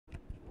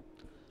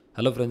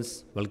Hello friends,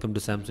 welcome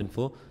to Sam's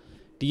Info.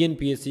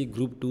 Tnpsc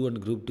Group 2 and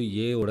Group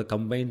 2A ஓட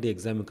combined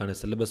எக்ஸாமுக்கான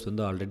syllabus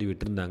வந்து already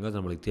விட்டுருந்தாங்க, அது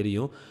நம்மளுக்கு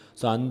தெரியும்.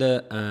 ஸோ அந்த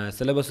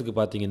சிலபஸுக்கு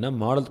பார்த்தீங்கன்னா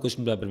மாடல்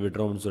கொஸ்டின் பேப்பர்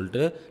விட்டுறோம்னு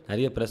சொல்லிட்டு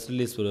நிறைய ப்ரெஸ்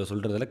ரிலீஸ்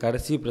சொல்கிறதில்ல,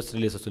 கடைசி ப்ரெஸ்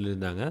ரிலீஸை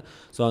சொல்லியிருந்தாங்க.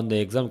 ஸோ அந்த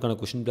எக்ஸாமுக்கான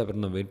கொஸ்டின் பேப்பர்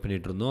நம்ம வெயிட்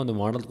பண்ணிட்டு இருந்தோம். அந்த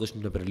மாடல்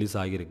கொஸ்டின் பேப்பர் ரிலீஸ்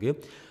ஆகியிருக்கு.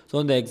 ஸோ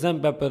அந்த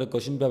எக்ஸாம் பேப்பர்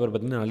கொஸ்டின் பேப்பர்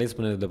பார்த்தீங்கன்னா அனலைஸ்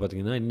பண்ணதில்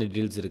பார்த்தீங்கன்னா என்ன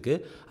டீட்டெயில்ஸ் இருக்குது,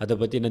 அதை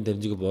பற்றி என்ன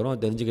தெரிஞ்சுக்க போகிறோம்.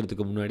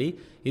 தெரிஞ்சுக்கிறதுக்கு முன்னாடி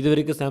இது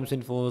வரைக்கும் சாம்ஸ்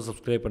இன்ஃபோ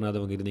சப்ஸ்கிரைப்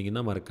பண்ணாதவங்க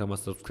இருந்தீங்கன்னா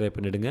மறக்காமல் சப்ஸ்கிரைப்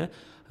பண்ணிவிடுங்க.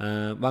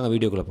 வாங்க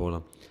வீடியோக்குள்ளே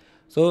போகலாம்.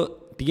 ஸோ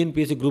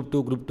டிஎன்பிஎஸ்சி குரூப் 2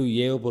 குரூப்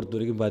 2ஏவை பொறுத்த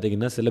வரைக்கும்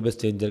பார்த்தீங்கன்னா சிலபஸ்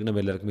சேஞ்ச் ஆகிருக்கு,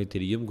 நம்ம எல்லாருக்குமே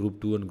தெரியும். Group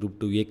 2 and group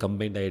 2A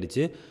combined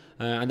ஆகிடுச்சு.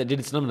 அந்த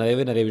டீட்டெயில்ஸ் நம்ம நிறைய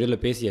வீடியோவில்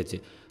பேசியாச்சு.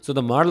 ஸோ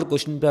இந்த மாடல்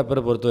கொஸ்டின்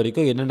பேப்பரை பொறுத்த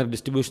வரைக்கும் என்னென்ன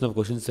டிஸ்ட்ரிபியூஷன் ஆஃப்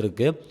கொஷின்ஸ்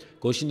இருக்குது,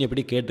 கொஷின்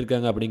எப்படி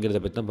கேட்டிருக்காங்க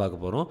அப்படிங்கிறத பற்றி தான்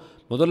பார்க்க போகிறோம்.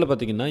 முதல்ல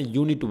பார்த்தீங்கன்னா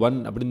யூனிட் 1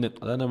 அப்படின்னு,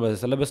 அதாவது நம்ம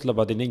சிலபஸில்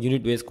பார்த்தீங்கன்னா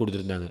யூனிட் வைஸ்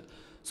கொடுத்துருந்தாங்க.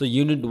 ஸோ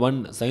யூனிட் 1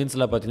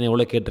 சயின்ஸில் பார்த்தீங்கன்னா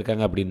எவ்வளோ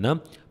கேட்டிருக்காங்க அப்படின்னா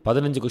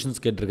 15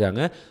 கொஷின்ஸ்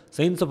கேட்டிருக்காங்க.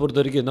 சயின்ஸை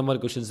பொறுத்த வரைக்கும் எந்த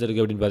மாதிரி கொஷின்ஸ்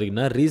இருக்குது அப்படின்னு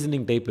பார்த்தீங்கன்னா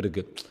ரீசனிங் டைப்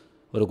இருக்குது.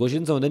 ஒரு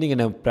கொஷின்ஸை வந்து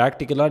நீங்கள்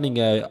ப்ராக்டிக்கலாக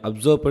நீங்கள்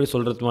அப்சர்வ் பண்ணி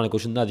சொல்கிறதுமான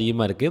கொஷின் தான்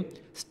அதிகமாக இருக்குது,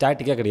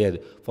 ஸ்டாட்டிக்காக கிடையாது.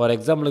 ஃபார்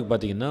எக்ஸாம்பிளுக்கு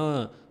பார்த்தீங்கன்னா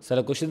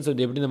சில கொஷின்ஸ்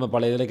வந்து எப்படி நம்ம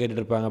பல இதில்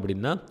கேட்டுருப்பாங்க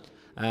அப்படின்னா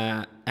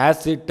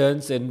ஆசிட்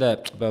டர்ன்ஸ் எந்த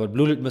இப்போ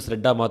ப்ளூ லிட்மஸ்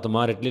ரெட்டாக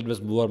மாற்றுமா, ரெட்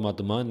லிட்மஸ் ப்ளூவாக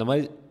மாற்றுமா, இந்த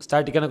மாதிரி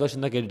ஸ்டாட்டிக்கான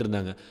கொஷின் தான்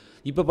கேட்டுருந்தாங்க.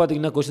 இப்போ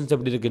பார்த்தீங்கன்னா கொஷின்ஸ்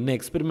எப்படி இருக்குதுன்னா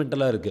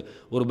எக்ஸ்பெரிமெண்டலாக இருக்குது.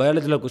 ஒரு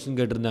பயாலஜியில் கொஷின்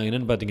கேட்டிருந்தாங்க.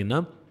 என்னென்னு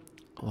பார்த்தீங்கன்னா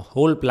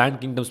ஹோல் பிளான்ட்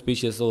கிங்டம்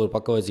ஸ்பீஷஸை ஒரு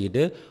பக்கம்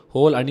வச்சுக்கிட்டு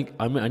ஹோல்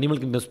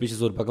அனிமல் கிங்டம்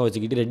ஸ்பீஷஸ் ஒரு பக்கம்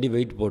வச்சுக்கிட்டு ரெண்டு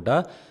வெயிட்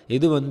போட்டால்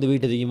எது வந்து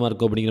வெயிட் அதிகமாக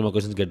இருக்கும் அப்படிங்கிற மாதிரி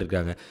கொஸ்டின்ஸ்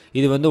கேட்டிருக்காங்க.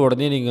 இது வந்து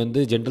உடனே நீங்கள்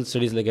வந்து ஜென்ரல்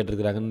ஸ்டடீஸில்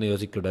கேட்டிருக்கிறாங்கன்னு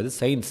யோசிக்கக்கூடாது.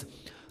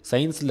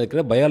 சயின்ஸில்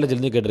இருக்கிற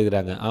பயாலஜிலேருந்து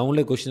கேட்டிருக்கிறாங்க.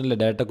 அவங்களே கொஷினில்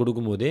டேரெக்டாக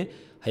கொடுக்கும்போதே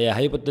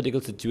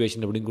ஹைபோதெட்டிக்கல்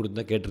சிச்சுவேஷன் அப்படின்னு கொடுத்து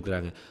தான்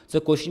கேட்டிருக்கிறாங்க.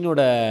 ஸோ கொஷினோட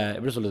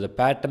எப்படி சொல்கிறது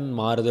பேட்டர்ன்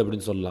மாறுது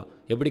அப்படின்னு சொல்லலாம்.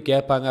 எப்படி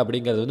கேட்பாங்க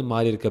அப்படிங்கிறது வந்து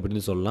மாறி இருக்குது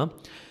அப்படின்னு சொல்லலாம்.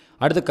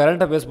 அடுத்து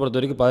கரண்ட் அஃபேர்ஸ் பொறுத்த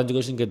வரைக்கும் 15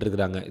 கொஷின்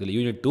கேட்டிருக்காங்க. இதில்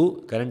யூனிட் 2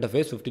 கரண்ட்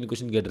அஃபேர்ஸ் 15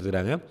 கொஷின்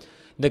கேட்டிருக்காங்க.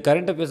 இந்த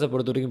கரண்ட் அஃபேர்ஸை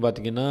பொறுத்த வரைக்கும்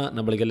பார்த்தீங்கன்னா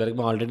நம்மளுக்கு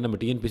எல்லாருக்கும் ஆல்ரெடி நம்ம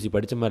டிஎன்பிஎஸ்சி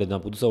படித்த மாதிரி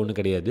தான், புதுசாக ஒன்றும்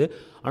கிடையாது.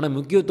 ஆனால்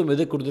முக்கியத்துவம்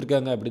எது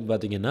கொடுத்துருக்காங்க அப்படின்னு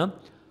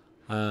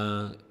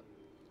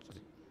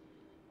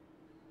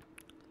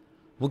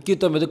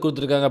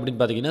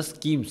பார்த்தீங்கன்னா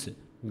ஸ்கீம்ஸ்,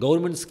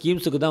 கவர்மெண்ட்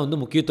ஸ்கீம்ஸுக்கு தான் வந்து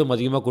முக்கியத்துவம்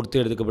அதிகமாக கொடுத்து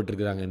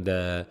எடுக்கப்பட்டிருக்கிறாங்க இந்த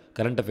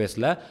கரண்ட்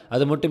அஃபேர்ஸில்.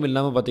 அது மட்டும்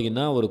இல்லாமல்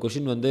பார்த்தீங்கன்னா ஒரு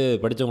கொஷின் வந்து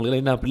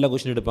படித்தவங்களுக்கு என்ன அப்படிலாம்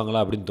கொஷின் எடுப்பாங்களா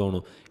அப்படின்னு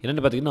தோணும்.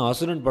 என்னென்னு பார்த்தீங்கன்னா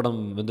அசுரன் படம்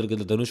வந்திருக்கு,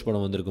 இந்த தனுஷ்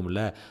படம்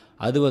வந்திருக்கும்ல,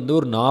 அது வந்து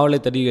ஒரு நாவலை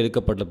தேடி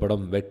எடுக்கப்பட்ட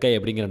படம், வெக்கை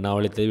அப்படிங்கிற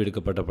நாவலை தேடி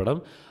எடுக்கப்பட்ட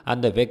படம்.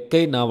 அந்த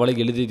வெக்கை நாவலை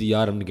எழுதியது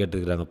யார் அப்படின்னு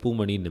கேட்டிருக்கிறாங்க,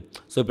 பூமணின்னு.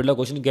 ஸோ இப்படிலாம்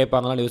கொஷின்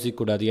கேட்பாங்களான்னு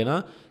யோசிக்கக்கூடாது. ஏன்னா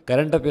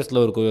கரண்ட்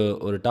அஃபேர்ஸில்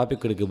ஒரு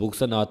டாபிக் இருக்குது,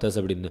 புக்ஸ் அண்ட் ஆத்தர்ஸ்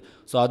அப்படின்னு.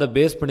 ஸோ அதை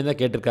பேஸ் பண்ணி தான்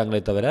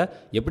கேட்டிருக்காங்களே தவிர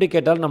எப்படி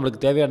கேட்டாலும்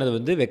நம்மளுக்கு தேவையானது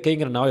வந்து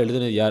வெக்கைங்கிற நாவல்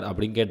எழுதுனது யார்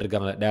அப்படின்னு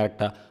கேட்டிருக்காங்க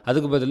டேரெக்டாக.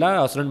 அதுக்கு பதிலாக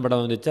அசுரன்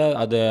படம் வந்துச்சா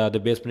அதை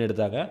பேஸ் பண்ணி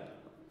எடுத்தாங்க,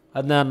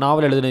 அந்த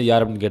நாவல் எழுதுனது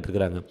யார் அப்படின்னு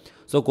கேட்டிருக்கிறாங்க.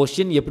 ஸோ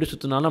கொஷின் எப்படி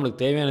சுற்றினாலும்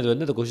நம்மளுக்கு தேவையானது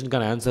வந்து அந்த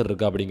கொஷினுக்கான ஆன்சர்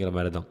இருக்குது அப்படிங்கிற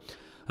மாதிரி தான்.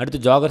 அடுத்து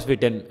ஜியாகிரஃபி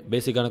 10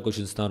 பேசிக்கான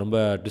கொஷின்ஸ் தான், ரொம்ப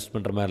ட்விஸ்ட்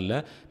பண்ணுற மாதிரி இல்லை.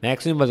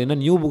 மேக்ஸிமம் பார்த்திங்கன்னா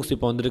நியூ புக்ஸ்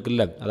இப்போ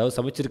வந்துருக்குல்ல, அதாவது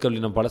சமச்சீர்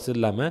கல்வி நம்ம பழசு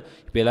இல்லாமல்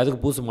இப்போ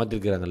எல்லாத்துக்கும் புதுசு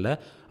மாற்றிருக்கிறாங்கல்ல,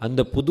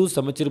 அந்த புது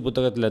சமச்சீர்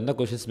புத்தகத்தில் இருந்தால்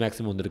கொஷின்ஸ்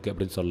மேக்ஸிமம் வந்திருக்கு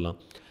அப்படின்னு சொல்லலாம்.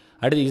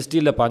 அடுத்து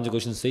ஹிஸ்ட்ரியில் 15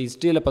 கொஷின்ஸ்,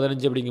 ஹிஸ்ட்ரியில்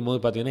 15 அப்படிங்கும்போது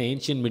பார்த்தீங்கன்னா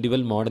ஏன்ஷியன்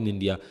மிடிவல் மாடர்ன்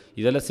இந்தியா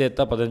இதெல்லாம்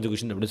சேர்த்தா 15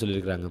 கொஷின் அப்படின்னு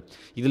சொல்லியிருக்காங்க.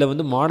 இதில்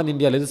வந்து மாடர்ன்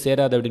இந்தியாவில் எது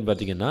சேராது அப்படின்னு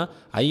பார்த்தீங்கன்னா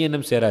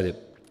ஐஎன்எம் சேராது.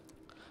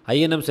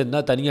 ஐஎன்எம்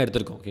சேர்ந்தால் தனியாக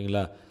எடுத்திருக்கோம்,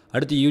 ஓகேங்களா.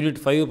 அடுத்து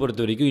யூனிட் 5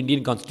 பொறுத்த வரைக்கும்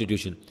இந்தியன்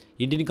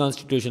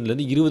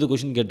கான்ஸ்டிடியூஷன்லேருந்து 20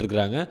 கொஷின்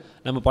கேட்டிருக்கிறாங்க.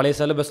 நம்ம பழைய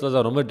சிலபஸில்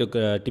தான் ரொம்ப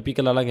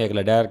டிப்பிக்கலாலாம்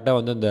கேட்கல, டேரெக்டாக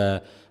வந்து அந்த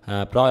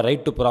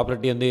ரைட் டு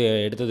ப்ராப்பர்ட்டி வந்து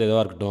எடுத்தது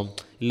எதுவாக இருக்கட்டும்,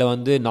 இல்லை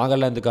வந்து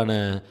நாகாலாந்துக்கான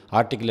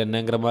ஆர்டிக்கல்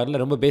என்னங்கிற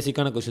மாதிரிலாம் ரொம்ப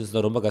பேசிக்கான கொஷின்ஸ்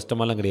தான், ரொம்ப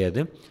கஷ்டமாலாம்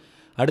கிடையாது.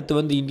 அடுத்து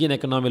வந்து இந்தியன்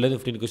எக்கனாமிலேருந்து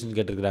 15 கொஷின்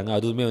கேட்டிருக்கிறாங்க.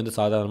 அதுவுமே வந்து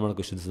சாதாரணமான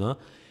கொஷின்ஸ் தான்.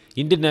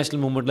 இந்தியன்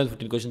நேஷனல் மூவ்மெண்ட்லேருந்து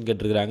 15 கொஷின்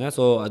கேட்டிருக்காங்க.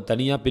 ஸோ அது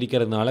தனியாக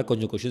பிரிக்கிறதுனால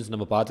கொஞ்சம் கொஷின்ஸ்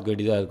நம்ம பார்த்துக்க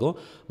வேண்டியதாக இருக்கும்.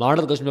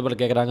 மாடல் கொஷின் பேப்பர்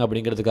கேட்குறாங்க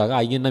அப்படிங்கிறதுக்காக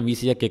ஐஎன்எம்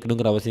ஈஸியாக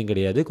கேட்கணுங்கிற அவசியம்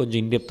கிடையாது, கொஞ்சம்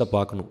இன்டெப்த்தாக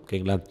பார்க்கணும்,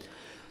 ஓகேங்களா.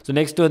 ஸோ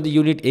நெக்ஸ்ட் வந்து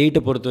யூனிட்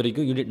 8 பொறுத்த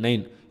வரைக்கும் யூனிட்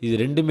 9 இது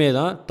ரெண்டுமே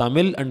தான்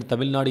தமிழ் அண்ட்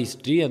தமிழ்நாடு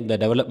ஹிஸ்ட்ரி அந்த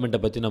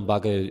டெவலப்மெண்ட்டை பற்றி நம்ம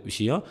பார்க்குற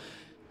விஷயம்.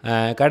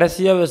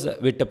 கடைசியாக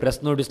விட்ட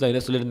ப்ரெஸ் நோட்டீஸில்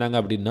என்ன சொல்லியிருந்தாங்க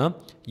அப்படின்னா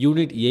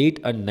unit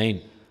 8 and 9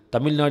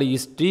 Tamil Nadu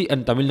history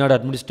and Tamil Nadu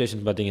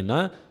administration பார்த்திங்கன்னா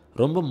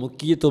ரொம்ப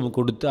முக்கியத்துவம்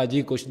கொடுத்து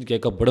அதிக கொஷின்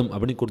கேட்கப்படும்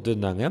அப்படின்னு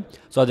கொடுத்துருந்தாங்க.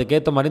 ஸோ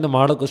அதுக்கேற்ற மாதிரி இந்த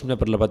மாடல் கொஷின்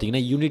பேப்பரில்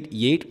பார்த்தீங்கன்னா யூனிட்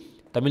 8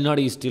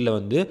 தமிழ்நாடு ஹிஸ்ட்ரியில்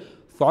வந்து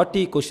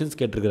 40 கொஷின்ஸ்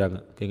கேட்டிருக்கிறாங்க,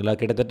 ஓகேங்களா.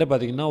 கிட்டத்தட்ட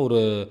பார்த்தீங்கன்னா ஒரு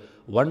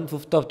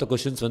 1/5 ஆஃப் த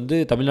கொஷின்ஸ் வந்து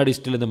தமிழ்நாடு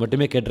ஹிஸ்ட்ரியிலேருந்து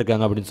மட்டுமே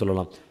கேட்டிருக்காங்க அப்படின்னு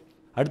சொல்லலாம்.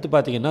 அடுத்து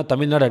பார்த்தீங்கன்னா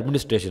தமிழ்நாடு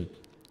அட்மினிஸ்ட்ரேஷன்,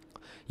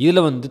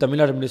 இதில் வந்து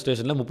தமிழ்நாடு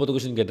அட்மினிஸ்ட்ரேஷனில் 30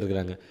 கொஷின்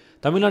கேட்டிருக்கிறாங்க.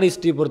 தமிழ்நாடு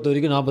ஹிஸ்ட்ரி பொறுத்த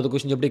வரைக்கும் 40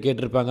 கொஷின் எப்படி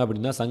கேட்டிருப்பாங்க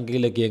அப்படின்னா சங்க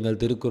இலக்கியங்கள்,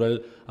 திருக்குறள்,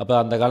 அப்போ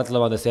அந்த காலத்தில்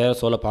வந்த சேர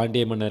சோழ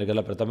பாண்டிய மன்னர்கள்,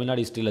 அப்புறம்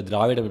தமிழ்நாடு ஹிஸ்ட்ரியில்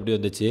திராவிடம் எப்படி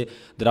வந்துச்சு,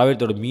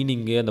 திராவிடத்தோட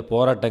மீனிங்கு, அந்த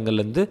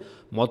போராட்டங்கள்லேருந்து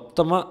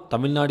மொத்தமாக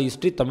தமிழ்நாடு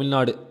ஹிஸ்ட்ரி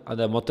தமிழ்நாடு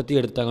அதை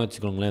மொத்தத்தையும் எடுத்தாங்க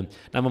வச்சுக்கோங்களேன்.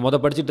 நம்ம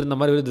படிச்சுட்டு இருந்த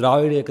மாதிரி ஒரு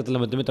திராவிட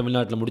இயக்கத்தில் மட்டுமே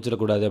தமிழ்நாட்டில்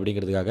முடிச்சிடக்கூடாது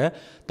அப்படிங்கிறதுக்காக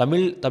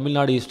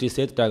தமிழ்நாடு ஹிஸ்ட்ரி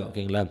சேர்த்துட்டாங்க,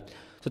 ஓகேங்களா.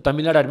 ஸோ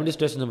தமிழ்நாடு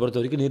அட்மினிஸ்ட்ரேஷனை பொறுத்த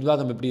வரைக்கும்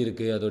நிர்வாகம் எப்படி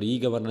இருக்குது, அதோட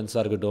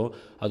கவர்னன்ஸாக இருக்கட்டும்,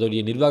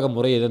 அதோடைய நிர்வாக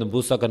முறை எது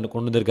புதுசாக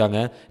கொண்டு வந்திருக்காங்க,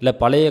 இல்லை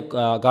பழைய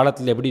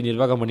காலத்தில் எப்படி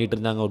நிர்வாகம் பண்ணிகிட்டு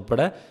இருந்தாங்க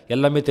உட்பட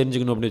எல்லாமே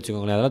தெரிஞ்சுக்கணும் அப்படின்னு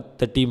வச்சுக்கோங்களேன். அதெல்லாம்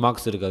 30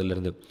 மார்க்ஸ் இருக்குது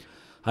அதிலேருந்து.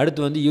 அடுத்து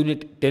வந்து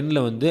யூனிட் 10ல்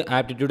வந்து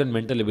ஆப்டிடியூட் அண்ட்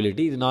மென்டல்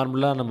எபிலிட்டி. இது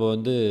நார்மலாக நம்ம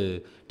வந்து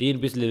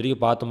டிஎன்பிஎஸ்சியில்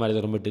வரைக்கும் பார்த்த மாதிரி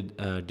தான், ரொம்ப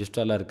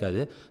டிஸ்டாலாக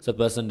இருக்காது. So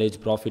percentage,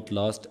 profit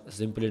last,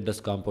 simple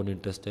interest, compound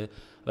interest,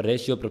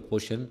 ratio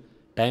proportion,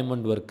 time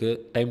and work,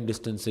 time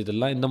distance,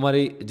 இதெல்லாம் இந்த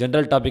மாதிரி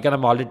ஜென்ரல் டாப்பிக்காக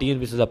நம்ம ஆல்ரெடி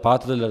டிஎன்பிஎஸ்சியில்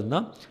பார்த்ததுல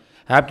இருந்தால்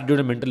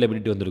ஆப்டிடியூட் அண்ட் மென்டல்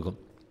எபிலிட்டி வந்திருக்கும்.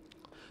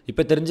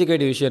 இப்போ தெரிஞ்சுக்க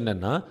வேண்டிய விஷயம்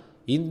என்னென்னா,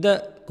 இந்த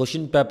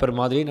கொஷின் பேப்பர்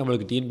மாதிரி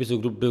நம்மளுக்கு டிஎன்பிஎஸ்சி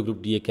குரூப் 2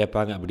 குரூப் டிஏ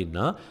கேட்பாங்க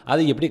அப்படின்னா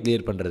அதை எப்படி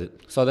கிளியர் பண்ணுறது?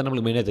 ஸோ அதை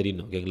நம்மளுக்கு மெயினாக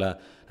தெரியணும். ஓகேங்களா?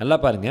 நல்லா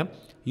பாருங்கள்.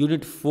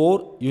 யூனிட் 4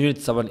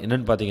 யூனிட் 7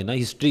 என்னென்னு பார்த்தீங்கன்னா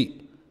ஹிஸ்ட்ரி.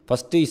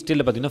 ஃபஸ்ட்டு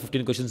ஹிஸ்ட்ரியில் பார்த்தீங்கன்னா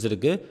 15 கொஷின்ஸ்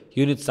இருக்குது.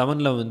 யூனிட்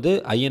 7ல் வந்து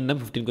ஐஎன்எம்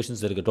 15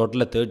 கொஷின்ஸ் இருக்குது.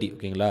 டோட்டலாக 30.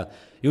 ஓகேங்களா?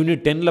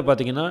 யூனிட் 10ல்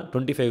பார்த்தீங்கன்னா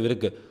 25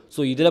 இருக்குது. ஸோ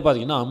இதில்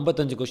பார்த்தீங்கன்னா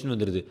 55 கொஷின்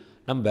வந்துடுது.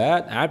 நம்ம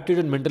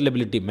aptitude and mental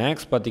ability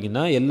maths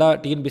பார்த்தீங்கன்னா எல்லா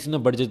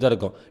டிஎன்பிஎஸ்சியும் படிச்சுட்டு தான்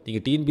இருக்கும்.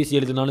 நீங்கள் டிஎன்பிஎஸ்சி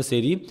எழுதினாலும்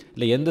சரி,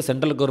 இல்லை எந்த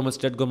central government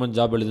state government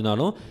job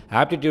எழுதினாலும்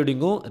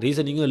ஆப்டிடியூடிங்கும்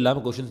ரீசனிங்கும்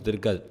இல்லாமல் கொஷின்ஸ்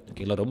இருக்காது.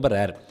 ஓகேங்களா? ரொம்ப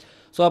ரேர்.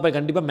 ஸோ அப்போ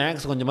கண்டிப்பாக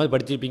மேக்ஸ் கொஞ்சமாவது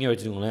படிச்சிருப்பீங்க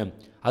வச்சுக்கோங்களேன்.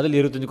 அதில்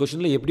 25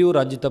 கொஷினில் எப்படி ஒரு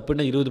 5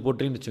 தப்புன்னு 20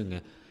 போட்டுறீங்கன்னு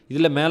வச்சுக்கோங்க.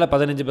 இதில் மேலே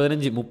 15,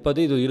 15,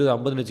 30, இது 20,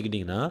 50ன்னு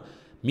வச்சுக்கிட்டிங்கன்னா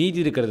மீதி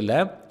இருக்கிறதுல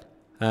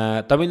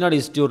தமிழ்நாடு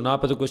ஹிஸ்ட்ரி ஒரு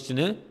 40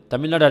 கொஸ்டின்,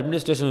 தமிழ்நாடு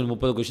அட்மினிஸ்ட்ரேஷன் ஒரு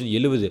 30 கொஸ்டின்,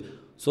 70.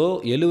 ஸோ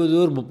 70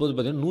 ஒரு 30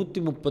 பார்த்தீங்கன்னா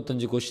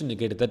 135 கொஸ்டின்.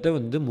 கிட்டத்தட்ட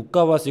வந்து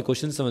முக்கால்வாசி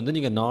கொஷின்ஸை வந்து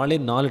நீங்கள்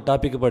 4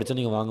 டாப்பிக்கு படித்தா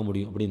நீங்கள் வாங்க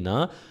முடியும். அப்படின்னா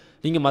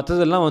நீங்கள்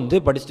மற்றதெல்லாம் வந்து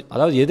படிச்சுட்டு,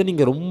 அதாவது எதை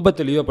நீங்கள் ரொம்ப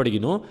தெளிவாக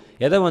படிக்கணும்,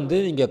 எதை வந்து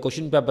நீங்கள்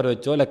கொஷின் பேப்பர்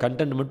வச்சோ இல்லை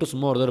கண்டென்ட் மட்டும்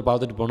சும்மா ஒரு தடவை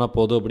பார்த்துட்டு போனால்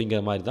போதும்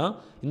அப்படிங்கிற மாதிரி தான்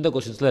இந்த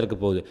கொஷின்ஸ்லாம் இருக்க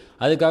போகுது.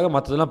 அதுக்காக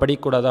மற்றதெல்லாம்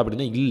படிக்கக்கூடாது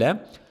அப்படின்னா இல்லை.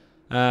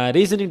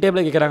 ரீசனிங்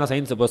டேபிளில் கேட்குறாங்க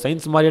சயின்ஸ். இப்போ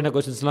சயின்ஸ் மாதிரியான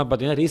கொஷின்ஸ்லாம்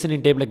பார்த்தீங்கன்னா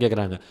ரீசனிங் டேபிளில்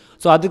கேட்குறாங்க.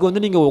 ஸோ அதுக்கு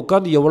வந்து நீங்கள்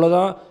உட்காந்து எவ்வளோ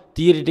தான்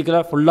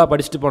தியரிட்டிக்கலாக ஃபுல்லாக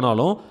படிச்சுட்டு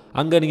போனாலும்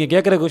அங்கே நீங்கள்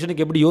கேட்குற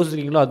கொஷனுக்கு எப்படி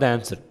யோசிக்கிறீங்களோ அதுதான்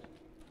ஆன்சர்.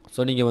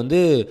 ஸோ நீங்கள் வந்து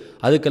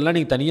அதுக்கெல்லாம்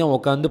நீங்கள் தனியாக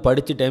உட்காந்து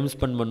படித்து டைம்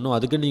ஸ்பெண்ட் பண்ணணும்,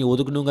 அதுக்கு நீங்கள்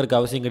ஒதுக்கணுங்கிறக்கு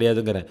அவசியம்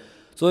கிடையாதுங்கிறேன்.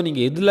 ஸோ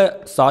நீங்கள் எதில்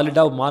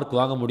சாலிடாக மார்க்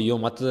வாங்க முடியும்,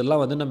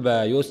 மற்றதெல்லாம் வந்து நம்ம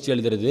யோசித்து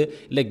எழுதுறது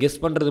இல்லை கெஸ்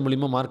பண்ணுறது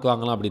மூலிமா மார்க்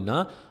வாங்கலாம் அப்படின்னா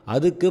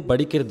அதுக்கு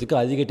படிக்கிறதுக்கு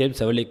அதிக டைம்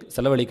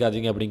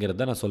செலவழிக்காதீங்க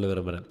அப்படிங்கிறத நான் சொல்ல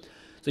விரும்புகிறேன்.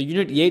 ஸோ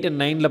யூனிட் 8 and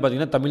 9ல்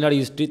பார்த்தீங்கன்னா தமிழ்நாடு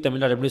ஹிஸ்ட்ரி,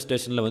 தமிழ்நாடு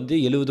அட்மினிஸ்ட்ரேஷனில் வந்து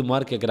 70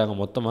 மார்க் கேட்குறாங்க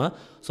மொத்தமாக.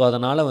 ஸோ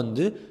அதனால்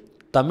வந்து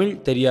தமிழ்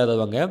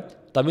தெரியாதவங்க,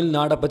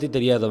 தமிழ்நாடை பற்றி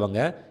தெரியாதவங்க,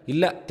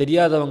 இல்லை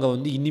தெரியாதவங்க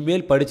வந்து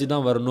இனிமேல் படித்து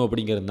தான் வரணும்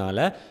அப்படிங்கிறதுனால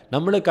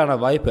நம்மளுக்கான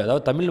வாய்ப்பு,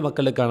 அதாவது தமிழ்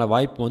மக்களுக்கான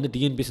வாய்ப்பு வந்து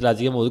டிஎன்பிஎஸ்சியில்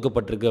அதிகமாக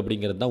ஒதுக்கப்பட்டிருக்கு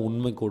அப்படிங்கிறது தான்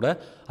உண்மை கூட.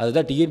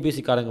 அதுதான்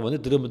டிஎன்பிஎஸ்சிக்காரங்க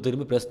வந்து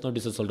திரும்ப ப்ரெஸ்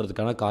நோட்டீஸை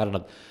சொல்கிறதுக்கான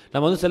காரணம்.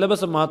 நம்ம வந்து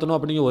சிலபஸை மாற்றணும்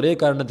அப்படிங்கிற ஒரே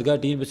காரணத்துக்காக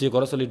டிஎன்பிஎஸ்சியை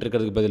குறை சொல்லிட்டு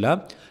இருக்கிறதுக்கு பதிலாக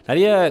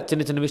நிறைய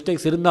சின்ன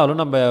மிஸ்டேக்ஸ்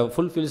இருந்தாலும் நம்ம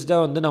ஃபுல்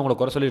ஃபில்ஸ்டாக வந்து நான் அவங்கள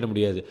குறை சொல்லிட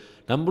முடியாது.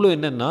 நம்மளும்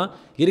என்னென்னா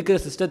இருக்கிற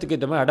சிஸ்டத்துக்கு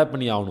ஏற்ற மாதிரி அடாப்ட்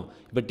பண்ணி ஆகணும்.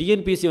 இப்போ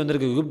டிஎன்பிஎஸ்சி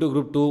வந்திருக்கு குரூப் 2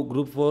 குரூப் 2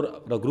 குரூப் 4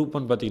 அப்புறம் குரூப்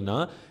 1 பார்த்திங்கன்னா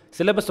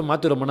சிலபஸை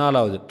மாற்றி ரொம்ப நாள்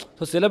ஆகுது.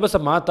 ஸோ சிலபஸை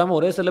மாற்றாமல்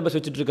ஒரே சிலபஸ்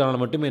வச்சுட்டு இருக்கனால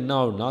மட்டுமே என்ன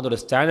ஆகும்னா அதோட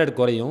ஸ்டாண்டர்ட்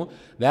குறையும்.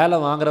 வேலை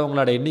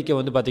வாங்குறவங்களோட எண்ணிக்கை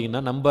வந்து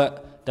பார்த்திங்கன்னா நம்ம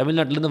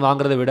தமிழ்நாட்டிலேருந்து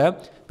வாங்குறத விட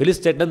வெளி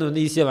ஸ்டேட்லேருந்து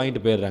வந்து ஈஸியாக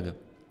வாங்கிட்டு போயிடுறாங்க.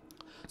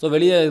 ஸோ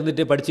வெளியே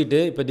இருந்துட்டு படிச்சுட்டு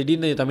இப்போ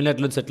திடீர்னு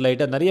தமிழ்நாட்டிலேருந்து செட்டில்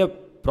ஆகிட்டா நிறைய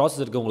ப்ராசஸ்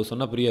இருக்குது, உங்களுக்கு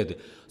சொன்னால் புரியாது.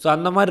 ஸோ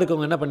அந்த மாதிரி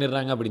இருக்கவங்க என்ன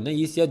பண்ணிடுறாங்க அப்படின்னா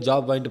ஈஸியாக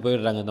ஜாப் வாங்கிட்டு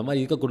போயிடுறாங்க. அந்த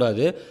மாதிரி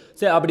இருக்கக்கூடாது.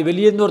 சரி, அப்படி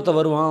வெளியேருந்து ஒருத்தர்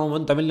வருவான், அவன்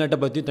வந்து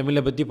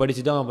தமிழை பற்றி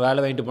படித்து தான் அவன் வேலை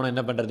வாங்கிட்டு போனால்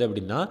என்ன பண்ணுறது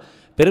அப்படின்னா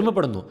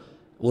பெருமைப்படணும்.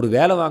 ஒரு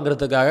வேலை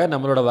வாங்குறதுக்காக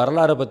நம்மளோட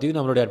வரலாறை பற்றியும்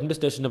நம்மளுடைய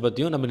அட்மினிஸ்ட்ரேஷனை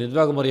பற்றியும் நம்ம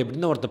நிர்வாக முறை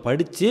எப்படின்னு ஒருத்தர்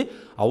படித்து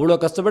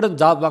அவ்வளோ கஷ்டப்பட்டு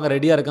ஜாப் வாங்க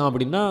ரெடியாக இருக்கான்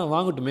அப்படின்னா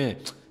வாங்கட்டுமே.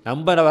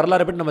 நம்ம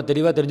வரலாறை பற்றி நம்ம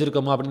தெளிவாக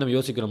தெரிஞ்சிருக்கோமா அப்படின்னு நம்ம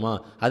யோசிக்கிறோமா?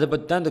 அதை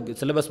பற்றி தான் இந்த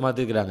சிலபஸ்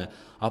மாற்றிருக்கிறாங்க.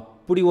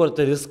 அப்படி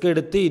ஒருத்தர் ரிஸ்க்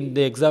எடுத்து இந்த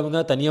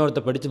எக்ஸாமுக்காக தனியாக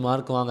ஒருத்தர் படித்து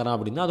மார்க் வாங்குறான்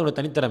அப்படின்னா அதோட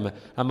தனித்திறமை.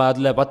 நம்ம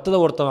அதில்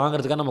 10ல் ஒருத்தர்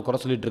வாங்குறதுக்காக நம்ம குறை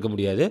சொல்லிட்டு இருக்க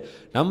முடியாது.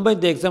 நம்ம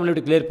இந்த எக்ஸாமில்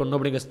எப்படி கிளியர் பண்ணணும்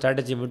அப்படிங்கிற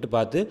ஸ்ட்ராட்டஜி மட்டும்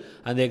பார்த்து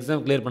அந்த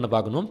எக்ஸாம் கிளியர் பண்ண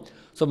பார்க்கணும்.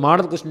 ஸோ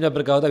மாடல் கொஸ்டின்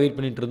பேப்பருக்காக தான் வெயிட்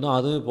பண்ணிட்டு இருந்தோம்.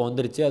 அதுவும் இப்போ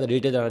வந்துருச்சு. அதை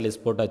டீட்டெயில்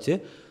அனலைஸ் போட்டாச்சு.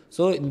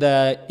 ஸோ இந்த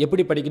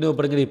எப்படி படிக்கணும்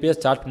அப்படிங்கிற இப்போயே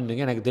ஸ்டார்ட்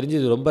பண்ணிடுங்க. எனக்கு தெரிஞ்சு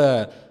இது ரொம்ப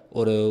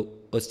ஒரு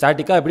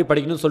ஸ்டாட்டிக்காக எப்படி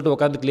படிக்கணும்னு சொல்லிட்டு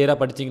உட்காந்து கிளியராக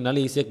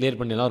படிச்சிங்கனாலும் ஈஸியாக கிளியர்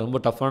பண்ணிடலாம். ரொம்ப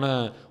டஃப்பான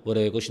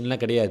ஒரு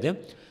கொஷின்லாம் கிடையாது.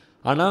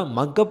 ஆனால்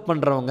மக்கப்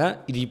பண்ணுறவங்க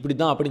இது இப்படி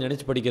தான் அப்படின்னு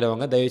நினச்சி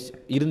படிக்கிறவங்க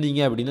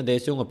இருந்தீங்க அப்படின்னா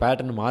தயவுசெய்து உங்கள்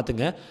பேட்டர்ன்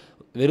மாற்றுங்க.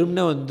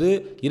 வெறும்னே வந்து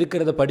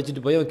இருக்கிறத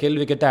படிச்சுட்டு போய்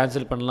கேள்வி கேட்டு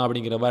ஆன்சர் பண்ணலாம்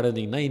அப்படிங்கிற மாதிரி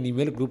இருந்தீங்கன்னா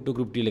இனிமேல் குரூப் 2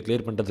 குரூப் 3ல்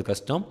கிளியர் பண்ணுறது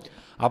கஷ்டம்.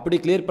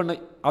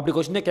 அப்படி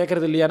கொஷினே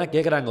கேட்குறது இல்லையானா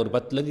கேட்குறாங்க, ஒரு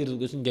 10லேருந்து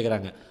 20 கொஷின்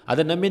கேட்குறாங்க.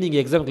 அதை நம்பி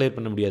நீங்கள் எக்ஸாம் கிளியர்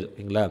பண்ண முடியாது.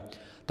 ஓகேங்களா?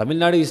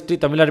 தமிழ்நாடு ஹிஸ்ட்ரி,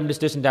 தமிழ்நாடு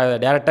அட்மினிஸ்ட்ரேஷன்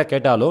டேரெக்டாக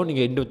கேட்டாலும்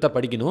நீங்கள் இன்டெப்த்தாக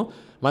படிக்கணும்.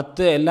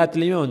 மற்ற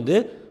எல்லாத்துலேயுமே வந்து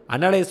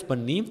அனலைஸ்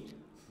பண்ணி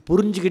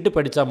புரிஞ்சுக்கிட்டு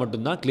படித்தா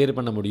மட்டும்தான் கிளியர்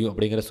பண்ண முடியும்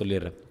அப்படிங்கிற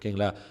சொல்லிடுறேன்.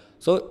 ஓகேங்களா?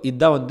 ஸோ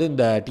இதுதான் வந்து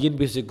இந்த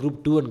TNPSC group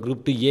 2 and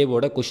group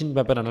 2A question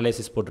paper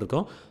analysis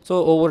போட்டிருக்கோம். ஸோ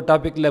ஒவ்வொரு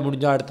டாப்பிக்கில்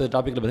முடிஞ்சால் அடுத்த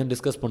டாப்பிக்கில் பற்றி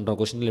டிஸ்கஸ் பண்ணுறோம்,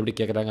 கொஷினில் எப்படி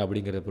கேட்குறாங்க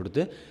அப்படிங்கிறத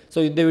பொறுத்து.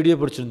 ஸோ இந்த வீடியோ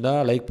பிடிச்சிருந்தா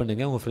லைக்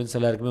பண்ணுங்கள், உங்கள் ஃப்ரெண்ட்ஸ்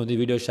எல்லாருக்குமே வந்து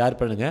வீடியோ ஷேர்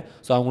பண்ணுங்கள்.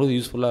 ஸோ அவங்களுக்கு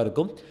யூஸ்ஃபுல்லாக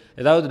இருக்கும்.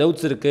 ஏதாவது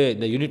டவுட்ஸ் இருக்குது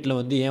இந்த யூனிட்டில்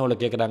வந்து ஏன் அவ்வளோ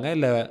கேட்குறாங்க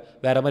இல்லை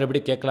வேறு மாதிரி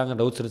எப்படி கேட்கலாங்க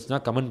டவுட்ஸ்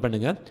இருந்துச்சுன்னா கமெண்ட்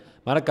பண்ணுங்கள்.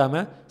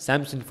 மறக்காமல்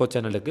சாம்ஸ் இன்ஃபோ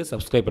சேனலுக்கு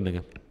சப்ஸ்கிரைப்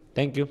பண்ணுங்கள்.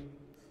 தேங்க்யூ.